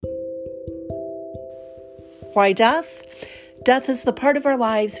Why death? Death is the part of our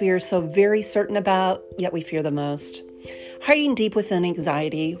lives we are so very certain about, yet we fear the most. Hiding deep within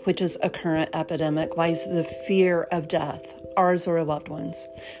anxiety, which is a current epidemic, lies the fear of death, ours or a loved one's.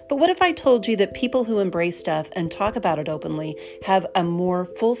 But what if I told you that people who embrace death and talk about it openly have a more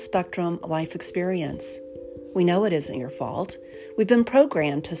full-spectrum life experience? We know it isn't your fault. We've been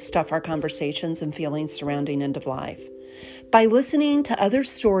programmed to stuff our conversations and feelings surrounding end of life. By listening to other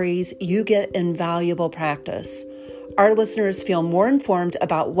stories, you get invaluable practice. Our listeners feel more informed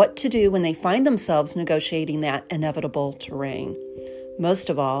about what to do when they find themselves negotiating that inevitable terrain. Most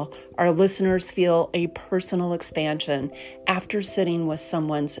of all, our listeners feel a personal expansion after sitting with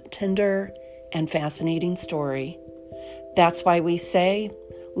someone's tender and fascinating story. That's why we say,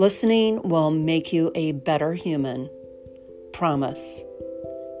 listening will make you a better human. Promise.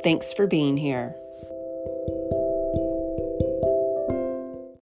 Thanks for being here.